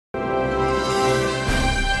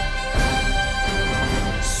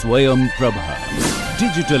Swayam Prabha.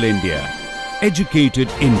 Digital India. Educated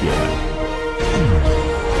India.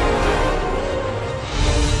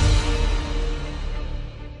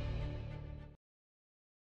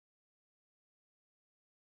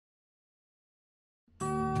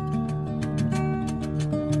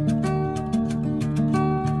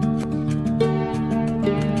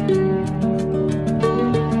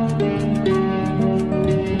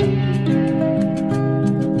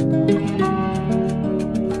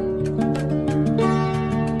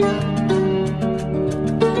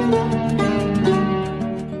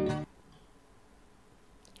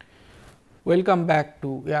 Welcome back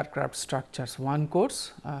to Aircraft Structures 1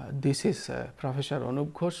 course. This is Professor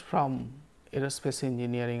Anup Ghosh from Aerospace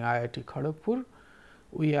Engineering IIT Kharagpur.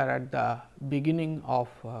 We are at the beginning of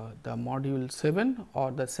the module 7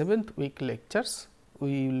 or the 7th week lectures.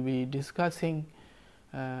 We will be discussing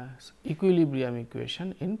equilibrium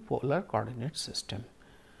equation in polar coordinate system.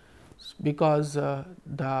 Because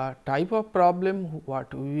the type of problem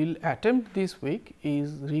what we will attempt this week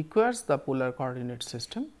is requires the polar coordinate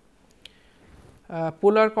system.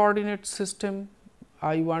 Polar coordinate system,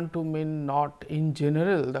 I want to mean not in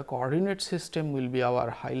general, the coordinate system will be our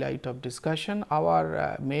highlight of discussion.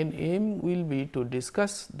 Our main aim will be to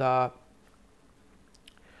discuss the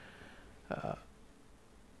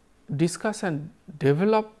discuss and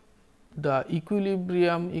develop the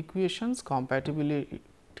equilibrium equations, compatibility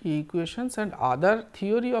equations and other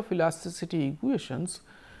theory of elasticity equations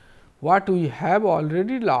what we have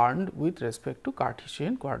already learned with respect to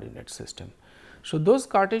Cartesian coordinate system. So, those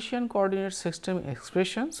Cartesian coordinate system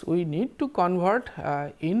expressions we need to convert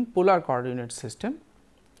in polar coordinate system,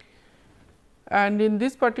 and in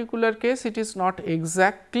this particular case it is not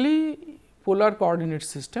exactly polar coordinate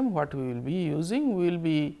system what we will be using. We will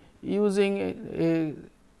be using a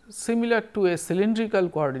similar to a cylindrical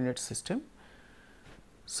coordinate system.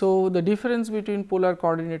 So, the difference between polar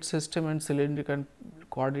coordinate system and cylindrical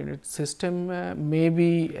coordinate system may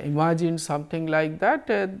be imagined something like that.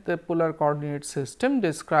 The polar coordinate system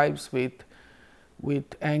describes with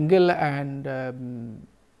angle and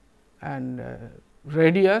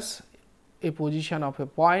radius a position of a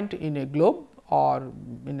point in a globe or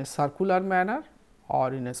in a circular manner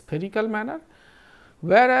or in a spherical manner.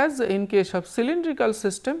 Whereas, in case of cylindrical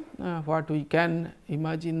system what we can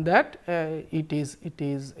imagine that it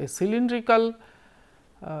is a cylindrical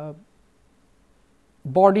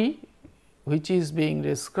body which is being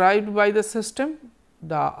described by the system.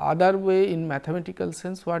 The other way in mathematical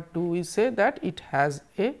sense what do we say that it has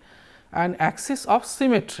an axis of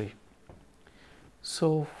symmetry.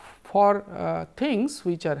 So, for things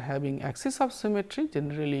which are having axis of symmetry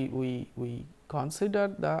generally we consider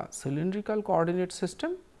the cylindrical coordinate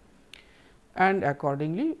system and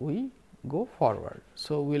accordingly we go forward.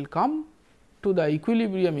 So, we will come to the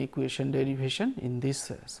equilibrium equation derivation in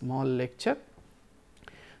this small lecture.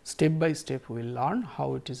 Step by step we will learn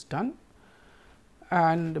how it is done,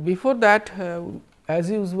 and before that as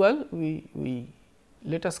usual we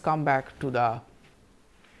let us come back to the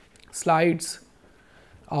slides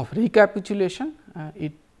of recapitulation.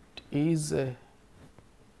 It is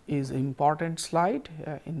important slide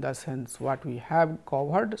in the sense what we have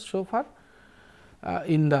covered so far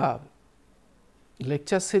in the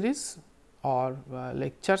lecture series or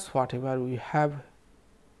lectures whatever we have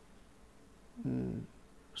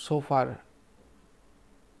so far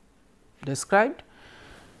described.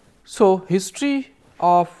 So, history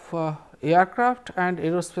of aircraft and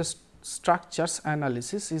aerospace structures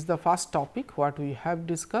analysis is the first topic what we have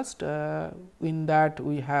discussed. In that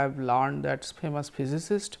we have learned that famous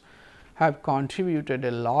physicists have contributed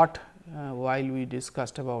a lot while we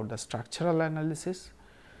discussed about the structural analysis.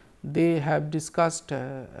 They have discussed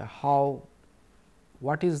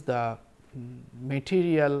what is the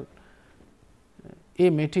material, a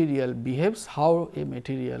material behaves, how a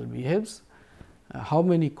material behaves, how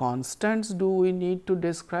many constants do we need to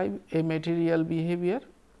describe a material behavior.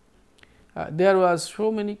 There was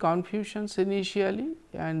so many confusions initially,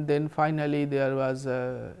 and then finally, there was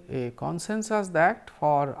a consensus that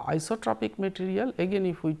for isotropic material, again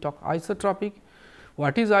if we talk isotropic,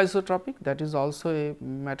 what is isotropic, that is also a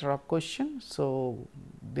matter of question. So,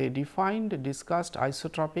 they discussed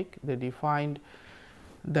isotropic, they defined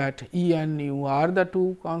that E and nu are the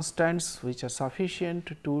two constants which are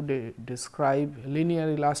sufficient to describe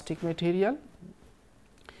linear elastic material.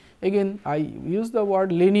 Again I use the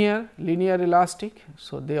word linear elastic.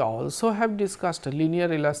 So, they also have discussed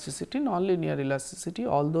linear elasticity, non-linear elasticity,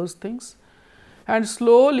 all those things, and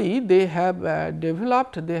slowly they have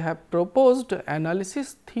developed, they have proposed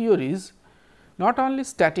analysis theories not only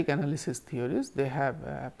static analysis theories, they have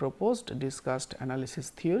proposed, discussed analysis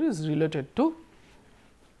theories related to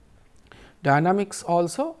dynamics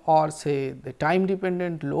also, or say the time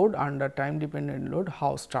dependent load, under time dependent load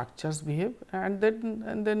how structures behave, and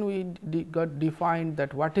then we got defined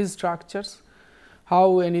that what is structures,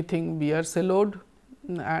 how anything bears a load,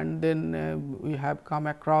 and then we have come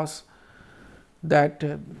across that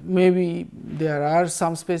maybe there are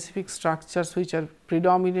some specific structures which are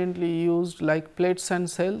predominantly used like plates and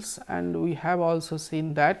cells, and we have also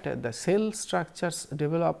seen that the cell structures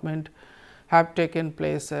development have taken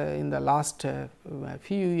place in the last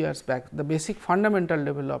few years back. The basic fundamental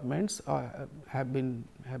developments have been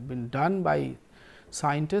done by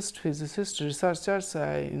scientists, physicists, researchers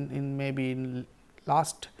in maybe in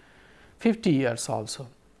last 50 years also.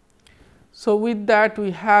 So, with that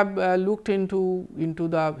we have looked into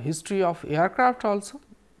the history of aircraft also,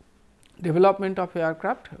 development of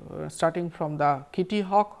aircraft starting from the Kitty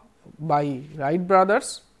Hawk by Wright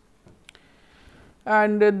brothers,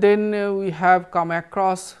 and then we have come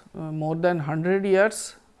across more than 100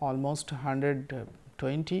 years, almost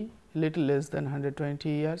 120, little less than 120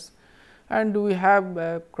 years, and we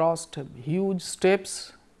have crossed huge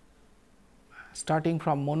steps starting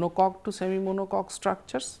from monocoque to semi monocoque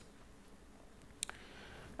structures.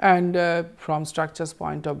 And from structures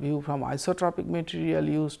point of view, from isotropic material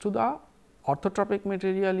use to the orthotropic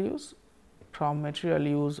material use, from material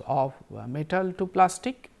use of metal to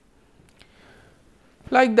plastic.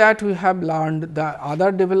 Like that we have learned the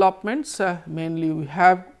other developments, mainly we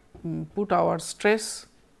have put our stress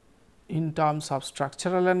in terms of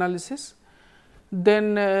structural analysis.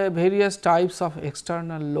 Then various types of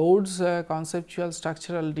external loads, conceptual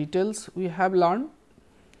structural details we have learned.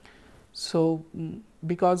 So,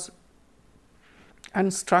 because and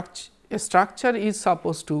a structure is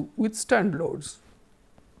supposed to withstand loads.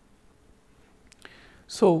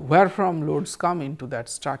 So, where from loads come into that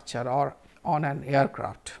structure or on an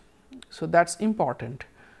aircraft. So, that is important.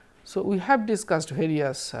 So, we have discussed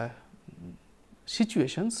various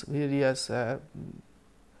situations, various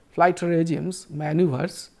flight regimes,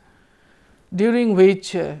 maneuvers, during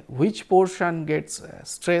which portion gets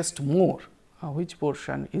stressed more, which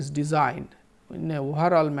portion is designed in a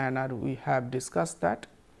overall manner. We have discussed that.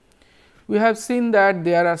 We have seen that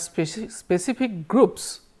there are specific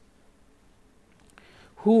groups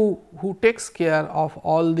who takes care of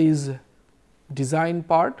all these design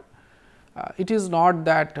part. It is not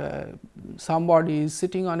that somebody is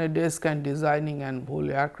sitting on a desk and designing an whole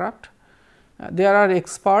aircraft. There are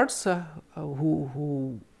experts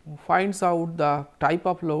who finds out the type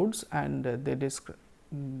of loads and they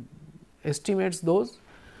estimates those.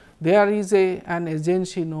 There is an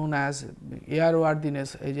agency known as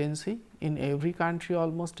airworthiness agency, in every country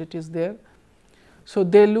almost it is there. So,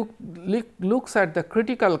 they looks at the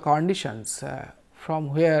critical conditions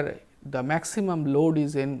from where the maximum load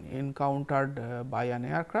is encountered by an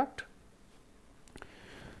aircraft.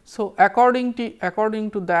 So, according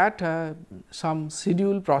to that some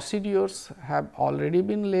schedule procedures have already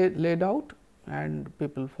been laid out and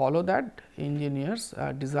people follow that, engineers,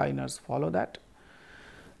 designers follow that,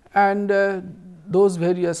 and those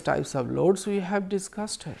various types of loads we have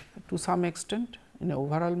discussed to some extent in an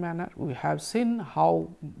overall manner. We have seen how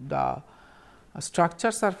the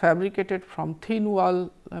structures are fabricated from thin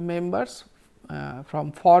wall members,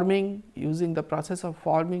 from forming, using the process of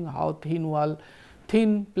forming, how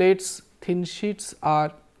thin plates, thin sheets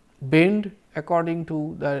are bent according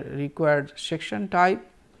to the required section type,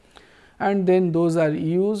 and then those are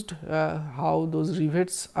used, how those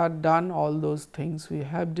rivets are done, all those things we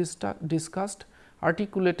have discussed.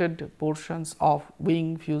 Articulated portions of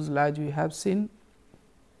wing, fuselage we have seen.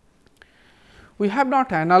 We have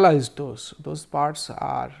not analyzed those parts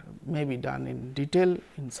are maybe done in detail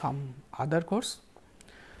in some other course.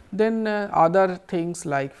 Then other things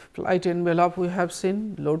like flight envelope we have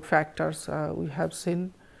seen, load factors we have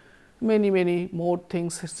seen, many more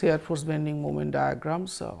things, shear force bending moment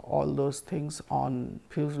diagrams, all those things on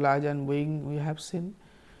fuselage and wing we have seen.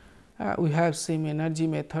 We have seen energy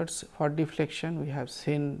methods for deflection, we have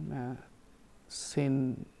seen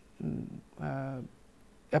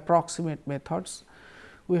approximate methods,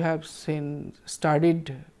 we have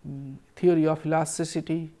studied theory of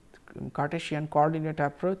elasticity, Cartesian coordinate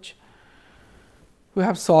approach. We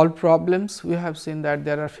have solved problems, we have seen that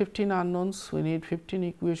there are 15 unknowns, we need 15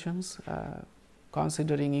 equations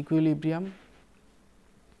considering equilibrium,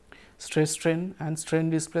 stress strain and strain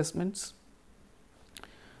displacements.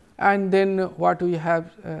 And then what we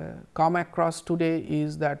have come across today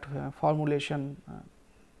is that formulation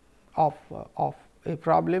of a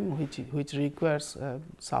problem which requires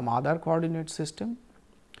some other coordinate system.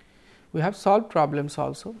 We have solved problems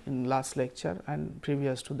also in last lecture and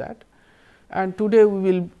previous to that, and today we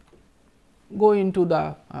will go into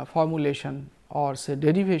the formulation or say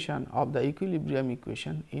derivation of the equilibrium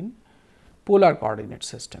equation in polar coordinate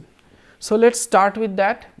system. So, let us start with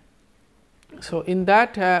that. So, in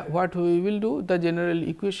that what we will do, the general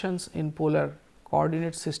equations in polar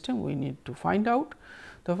coordinate system we need to find out.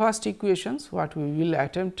 The first equations what we will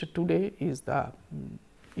attempt today is the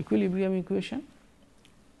equilibrium equation.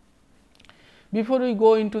 Before we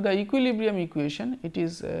go into the equilibrium equation, it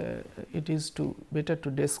is better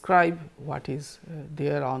to describe what is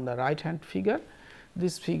there on the right hand figure.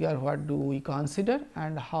 This figure what do we consider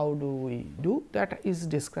and how do we do, that is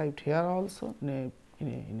described here also in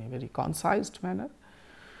a very concise manner.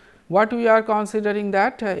 What we are considering,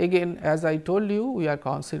 that again as I told you, we are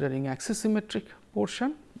considering axisymmetric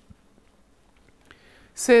portion.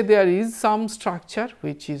 Say there is some structure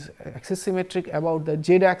which is axisymmetric about the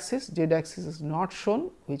z axis, z axis is not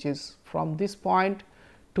shown, which is from this point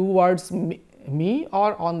towards me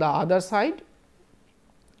or on the other side.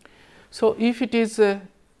 So, if it is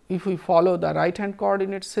if we follow the right hand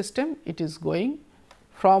coordinate system, it is going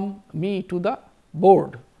from me to the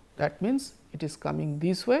board, that means it is coming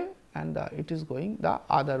this way and it is going the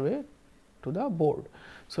other way to the board.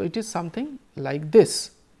 So, it is something like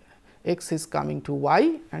this, x is coming to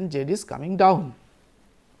y and z is coming down.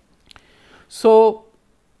 So,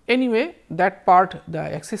 anyway that part, the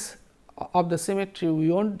axis of the symmetry we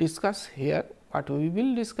will not discuss here, but we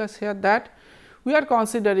will discuss here that we are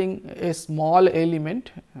considering a small element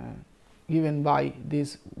given by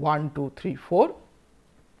this 1, 2, 3, 4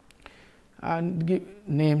 and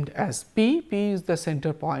named as P. P is the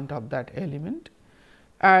center point of that element.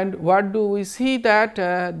 And what do we see, that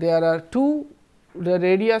there are two, the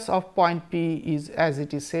radius of point P is, as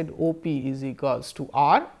it is said, OP is equals to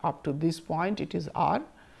r, up to this point it is r,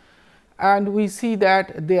 and we see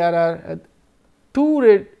that there are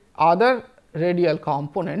two other radial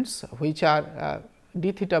components which are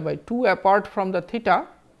d theta by 2 apart from the theta,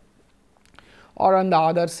 or on the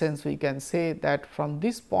other sense we can say that from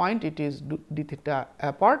this point it is d theta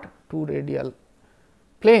apart, two radial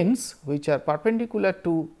planes which are perpendicular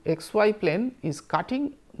to xy plane is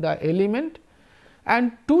cutting the element,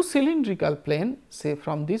 and two cylindrical plane, say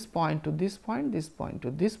from this point to this point, this point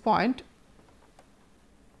to this point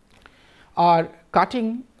are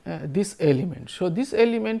cutting this element. So, this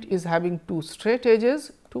element is having two straight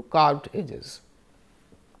edges, two curved edges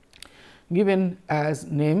given as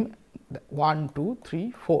name 1, 2,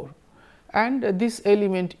 3, 4, and this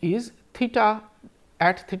element is theta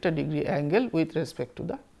at theta degree angle with respect to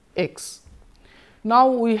the x. Now,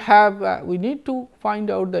 we have we need to find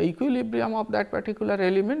out the equilibrium of that particular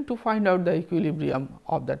element. To find out the equilibrium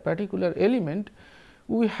of that particular element,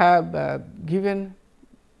 we have given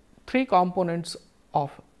three components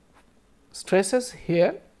of stresses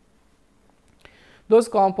here. Those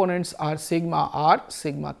components are sigma r,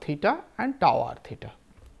 sigma theta and tau r theta.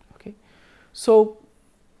 Okay. So,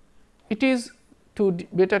 it is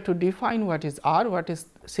better to define what is r, what is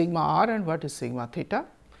sigma r and what is sigma theta.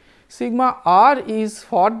 Sigma r is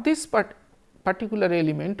for this particular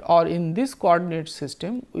element or in this coordinate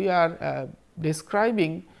system, we are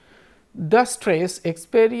describing the stress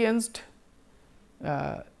experienced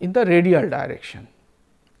in the radial direction.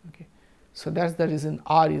 Okay. So, that is the reason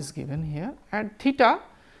r is given here, and theta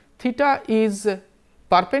is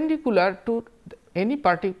perpendicular to any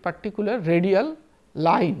particular radial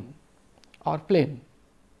line or plane.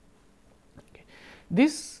 Okay.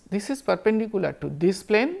 This is perpendicular to this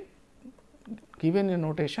plane given in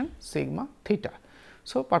notation sigma theta.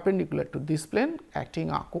 So, perpendicular to this plane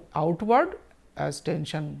acting outward as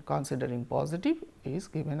tension considering positive is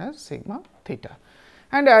given as sigma theta,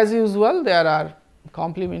 and as usual there are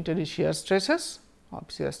complementary shear stresses.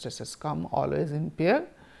 Shear stresses come always in pair.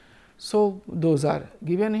 So, those are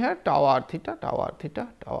given here tau r theta, tau r theta,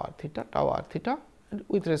 tau r theta, tau r theta, and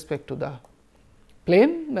with respect to the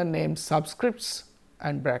plane the names subscripts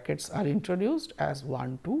and brackets are introduced as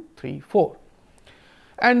 1, 2, 3, 4,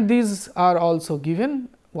 and these are also given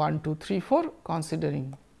 1, 2, 3, 4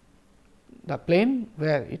 considering the plane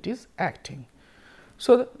where it is acting.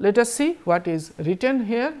 So, let us see what is written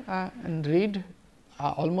here and read.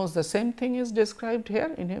 Almost the same thing is described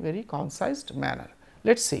here in a very concise manner.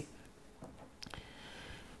 Let us see.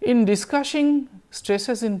 In discussing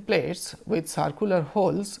stresses in plates with circular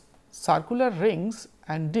holes, circular rings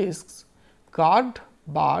and discs, curved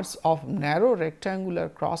bars of narrow rectangular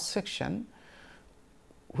cross section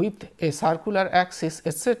with a circular axis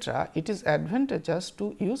etc., it is advantageous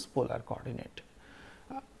to use polar coordinate.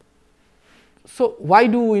 So, why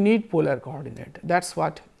do we need polar coordinate? That is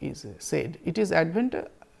what is said. It is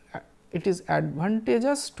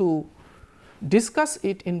advantageous to discuss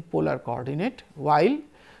it in polar coordinate, while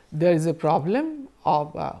there is a problem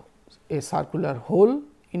of a circular hole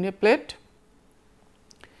in a plate,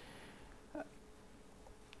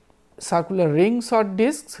 circular rings or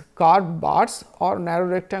discs, curved bars or narrow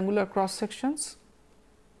rectangular cross sections,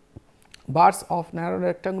 bars of narrow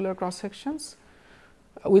rectangular cross sections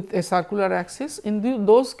with a circular axis. In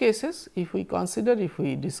those cases, if we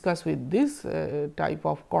discuss with this type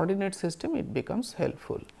of coordinate system, it becomes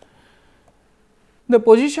helpful. The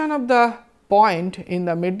position of the point in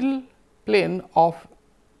the middle plane of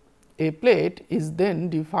a plate is then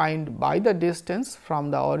defined by the distance from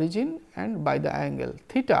the origin and by the angle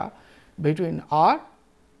theta between r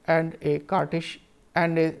and a Cartesian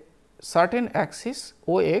and a certain axis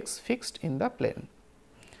O x fixed in the plane.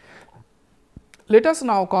 Let us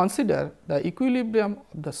now consider the equilibrium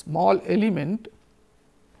of the small element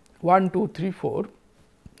 1, 2, 3, 4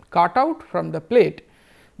 cut out from the plate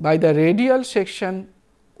by the radial section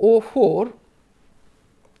O 4,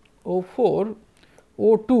 O 4,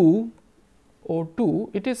 O 2, O 2.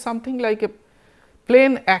 It is something like a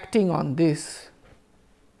plane acting on this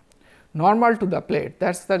normal to the plate.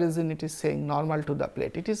 That is the reason it is saying normal to the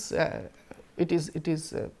plate. It is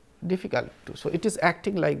difficult to. So, it is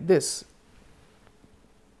acting like this,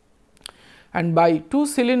 and by two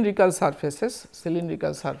cylindrical surfaces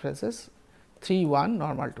 3 1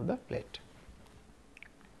 normal to the plate.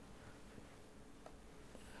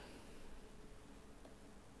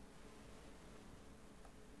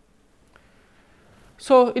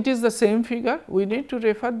 So, it is the same figure. We need to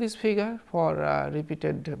refer this figure for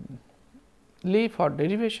repeatedly for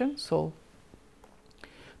derivation. So,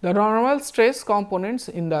 the normal stress components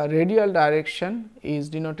in the radial direction is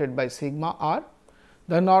denoted by sigma r.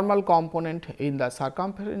 The normal component in the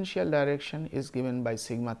circumferential direction is given by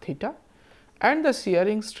sigma theta, and the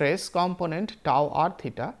shearing stress component tau r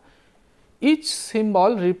theta, each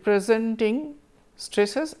symbol representing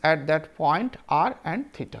stresses at that point r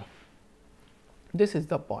and theta. This is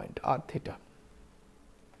the point r theta,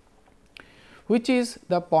 which is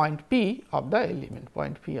the point P of the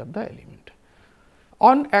element.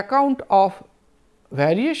 On account of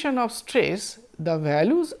variation of stress, the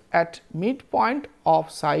values at midpoint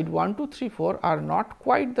of side 1, 2, 3, 4 are not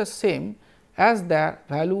quite the same as the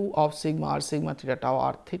value of sigma r, sigma theta, tau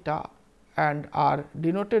r theta, and are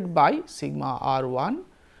denoted by sigma r 1,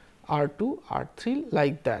 r 2, r 3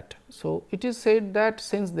 like that. So, it is said that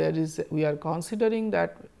since we are considering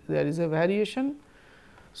that there is a variation.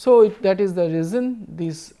 So, that is the reason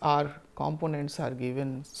these components are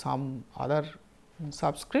given some other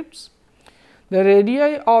subscripts. The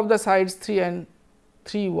radii of the sides 3 and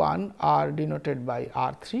 3 1 are denoted by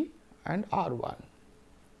r 3 and r 1.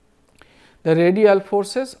 The radial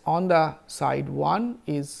forces on the side 1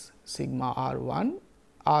 is sigma r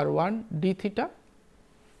 1 d theta,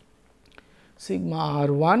 sigma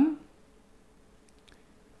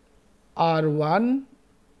r 1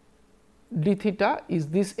 d theta is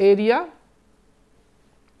this area,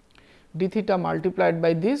 d theta multiplied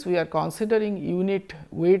by this. We are considering unit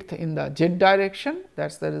width in the z direction,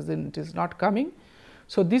 that is the reason it is not coming.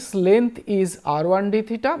 So, this length is r 1 d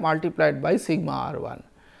theta multiplied by sigma r 1.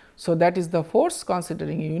 So, that is the force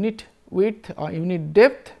considering unit width or unit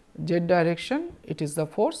depth z direction, it is the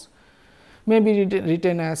force may be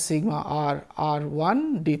written as sigma r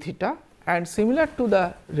 1 d theta, and similar to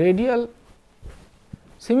the radial.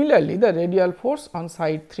 Similarly, the radial force on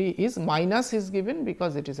side 3 is minus is given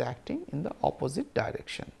because it is acting in the opposite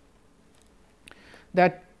direction.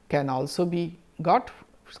 That can also be got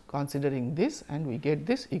considering this, and we get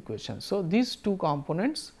this equation. So, these two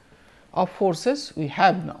components of forces we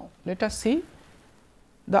have now. Let us see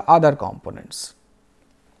the other components.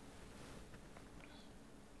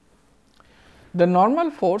 The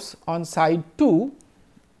normal force on side 2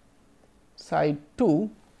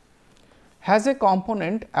 has a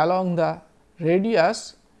component along the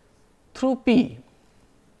radius through P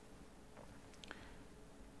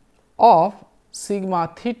of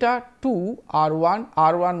sigma theta 2 r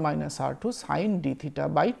 1 minus r 2 sin d theta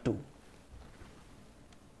by 2.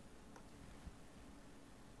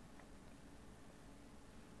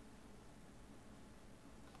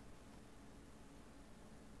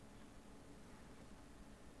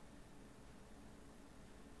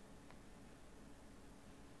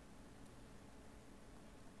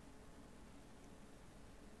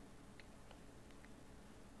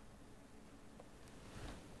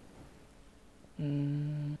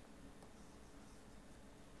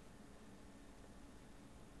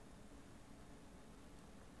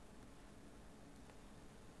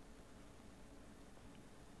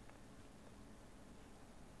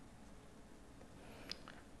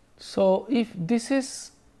 So, if this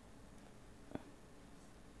is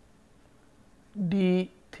d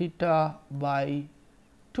theta by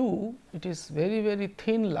 2, it is very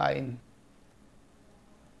thin line.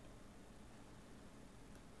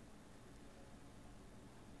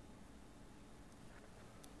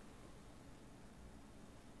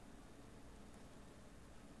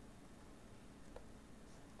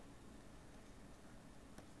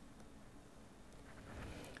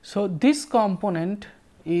 So, this component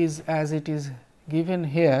is as it is given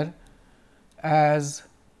here as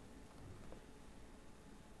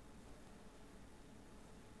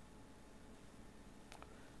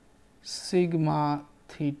sigma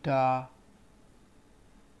theta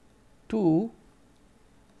 2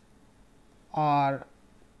 r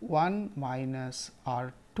 1 minus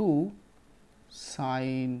r 2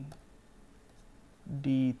 sin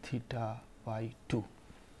d theta by 2.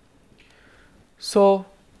 So,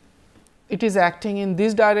 it is acting in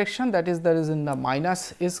this direction, that is the reason the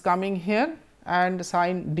minus is coming here, and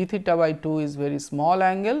sin d theta by 2 is very small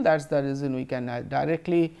angle, that is the reason we can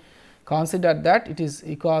directly consider that it is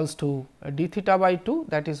equals to d theta by 2,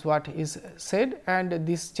 that is what is said, and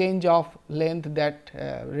this change of length, that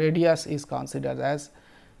radius is considered as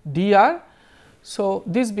dr. So,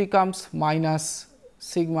 this becomes minus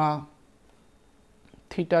sigma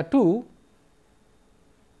theta 2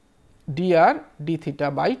 dr d theta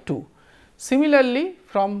by 2. Similarly,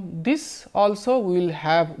 from this also we will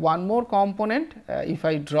have one more component. If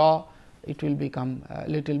I draw, it will become a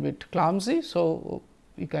little bit clumsy. So,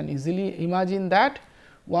 you can easily imagine that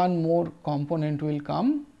one more component will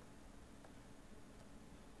come,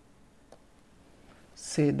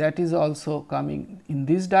 say that is also coming in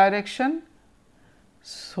this direction.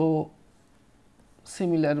 So,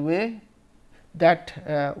 similar way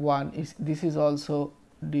that one is, this is also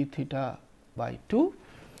d theta by 2,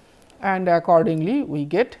 and accordingly we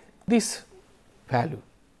get this value.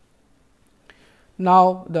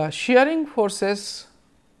 Now, the shearing forces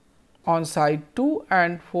on side 2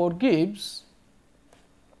 and 4 gives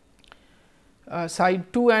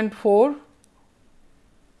side 2 and 4,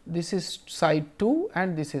 this is side 2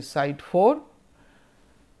 and this is side 4.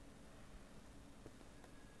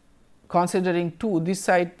 Considering 2, this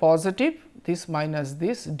side positive, this minus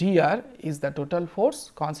this dr is the total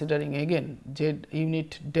force, considering again z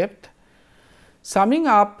unit depth. Summing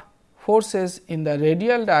up forces in the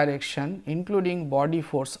radial direction, including body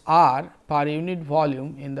force r per unit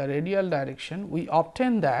volume in the radial direction, we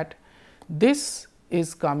obtain that this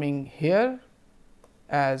is coming here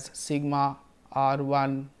as sigma r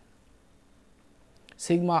 1,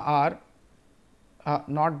 sigma r,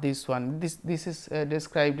 not this one, this is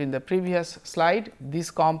described in the previous slide. This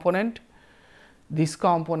component is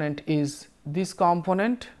this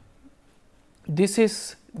component, this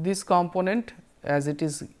is this component as it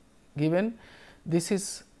is given, this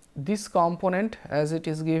is this component as it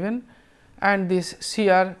is given, and this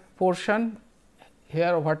shear portion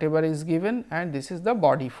here whatever is given, and this is the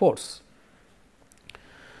body force.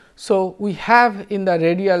 So, we have in the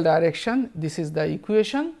radial direction, this is the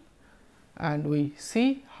equation, and we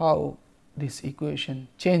see how this equation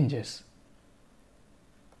changes.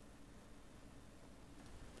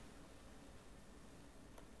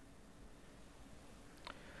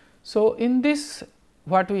 So, in this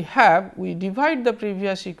what we have, we divide the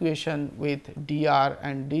previous equation with dr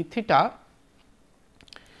and d theta,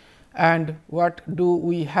 and what do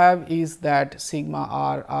we have is that sigma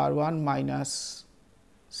r r 1 minus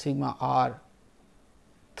sigma r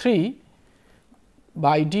 3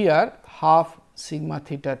 by dr half sigma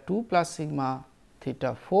theta 2 plus sigma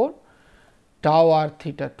theta 4 tau r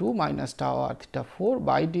theta 2 minus tau r theta 4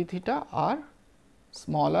 by d theta r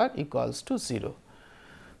smaller equals to 0.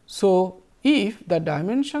 So, if the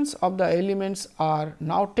dimensions of the elements are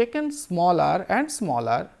now taken smaller and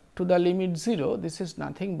smaller to the limit 0, this is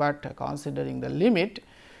nothing but considering the limit,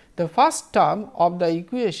 the first term of the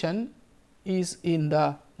equation is in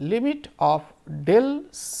the limit of del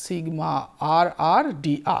sigma r r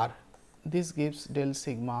dr. This gives del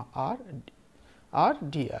sigma r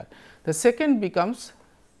dr. The second becomes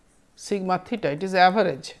sigma theta, it is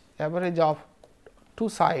average of two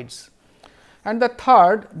sides, and the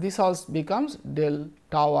third, this also becomes del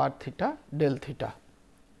tau r theta del theta.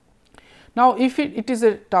 Now, if it is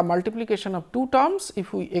a multiplication of two terms,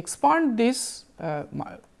 if we expand this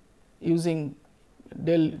using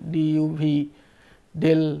del du v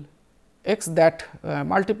del x, that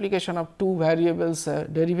multiplication of two variables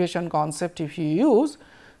derivation concept, if you use,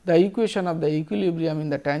 the equation of the equilibrium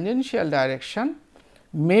in the tangential direction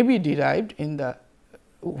may be derived in the,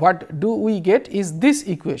 what do we get is this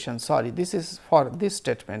equation, sorry, this is for this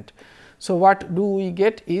statement. So, what do we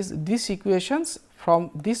get is these equations,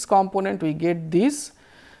 from this component we get this,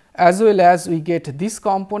 as well as we get this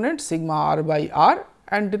component sigma r by r,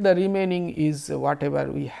 and the remaining is whatever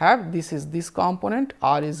we have. This is this component,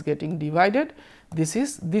 r is getting divided, this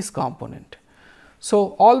is this component. So,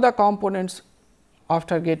 all the components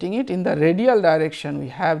after getting it in the radial direction, we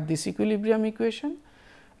have this equilibrium equation,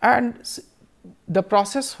 and the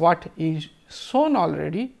process what is shown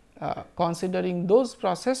already, considering those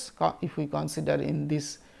process, if we consider in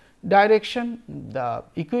this direction the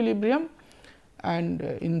equilibrium, and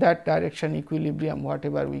in that direction equilibrium,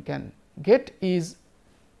 whatever we can get is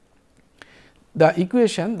the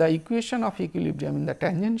equation of equilibrium in the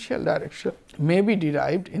tangential direction may be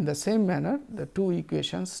derived in the same manner. The two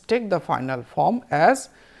equations take the final form as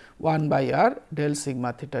 1 by r del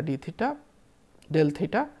sigma theta d theta del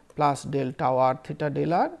theta plus del tau r theta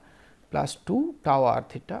del r plus 2 tau r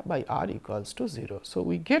theta by r equals to 0. So,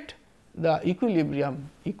 we get the equilibrium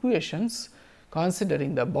equations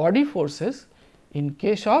considering the body forces in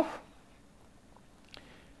case of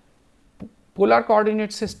polar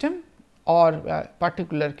coordinate system, or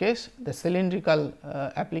particular case the cylindrical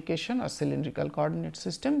application or cylindrical coordinate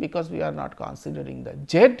system, because we are not considering the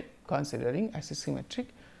z, considering axisymmetric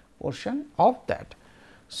portion of that.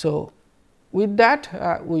 So, with that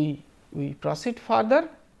we proceed further.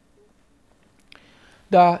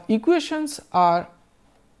 The equations are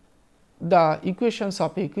the equations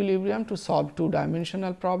of equilibrium to solve two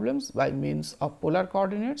dimensional problems by means of polar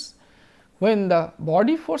coordinates. When the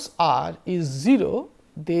body force r is 0,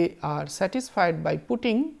 they are satisfied by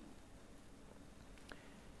putting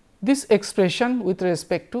this expression with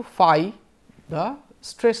respect to phi, the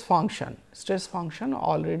stress function. Stress function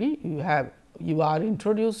already you are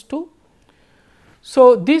introduced to.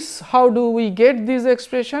 So, this how do we get this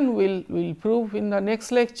expression we will prove in the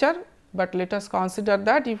next lecture, but let us consider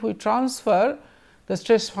that if we transfer the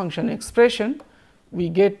stress function expression, we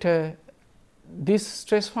get this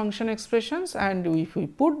stress function expressions, and if we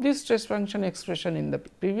put this stress function expression in the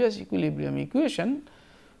previous equilibrium equation,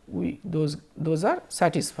 those are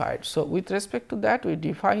satisfied. So, with respect to that we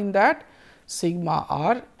define that sigma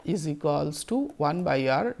r is equals to 1 by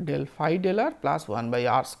r del phi del r plus 1 by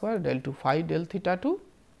r square del 2 phi del theta 2.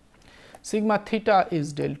 Sigma theta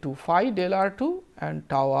is del 2 phi del r 2, and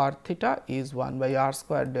tau r theta is 1 by r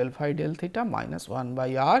square del phi del theta minus 1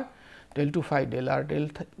 by r del 2 phi del r del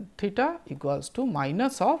theta equals to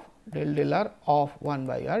minus of del r of 1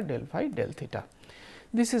 by r del phi del theta.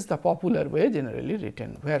 This is the popular way generally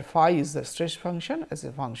written, where phi is the stress function as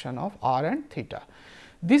a function of r and theta.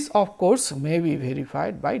 This of course, may be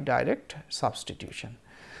verified by direct substitution.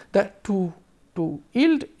 To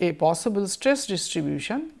yield a possible stress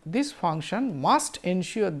distribution, this function must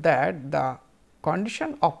ensure that the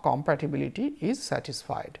condition of compatibility is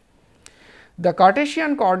satisfied. The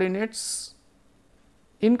Cartesian coordinates,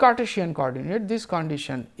 in Cartesian coordinate this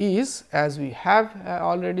condition is, as we have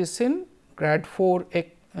already seen, grad 4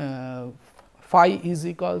 phi is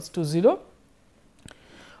equals to 0,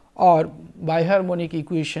 or biharmonic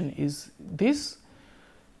equation is this.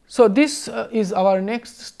 So, this is our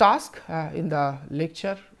next task in the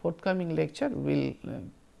lecture, forthcoming lecture we will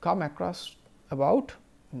come across about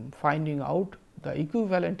finding out the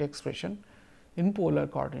equivalent expression in polar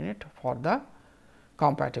coordinate for the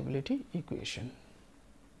compatibility equation.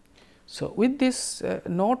 So, with this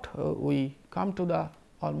note we come to the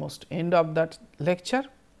almost end of that lecture,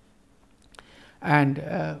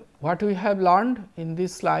 and what we have learned in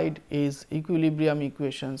this slide is equilibrium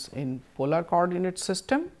equations in polar coordinate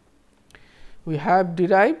system. We have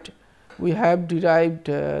derived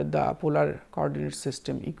the polar coordinate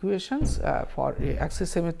system equations for a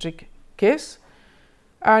axisymmetric case,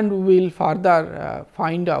 and we will further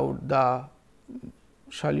find out the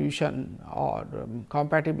solution or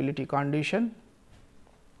compatibility condition.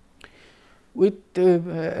 With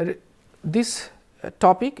this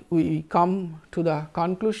topic we come to the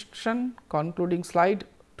concluding slide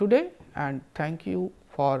today, and thank you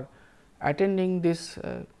for attending this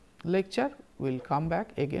lecture. We will come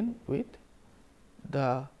back again with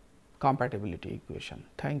the compatibility equation.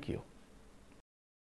 Thank you.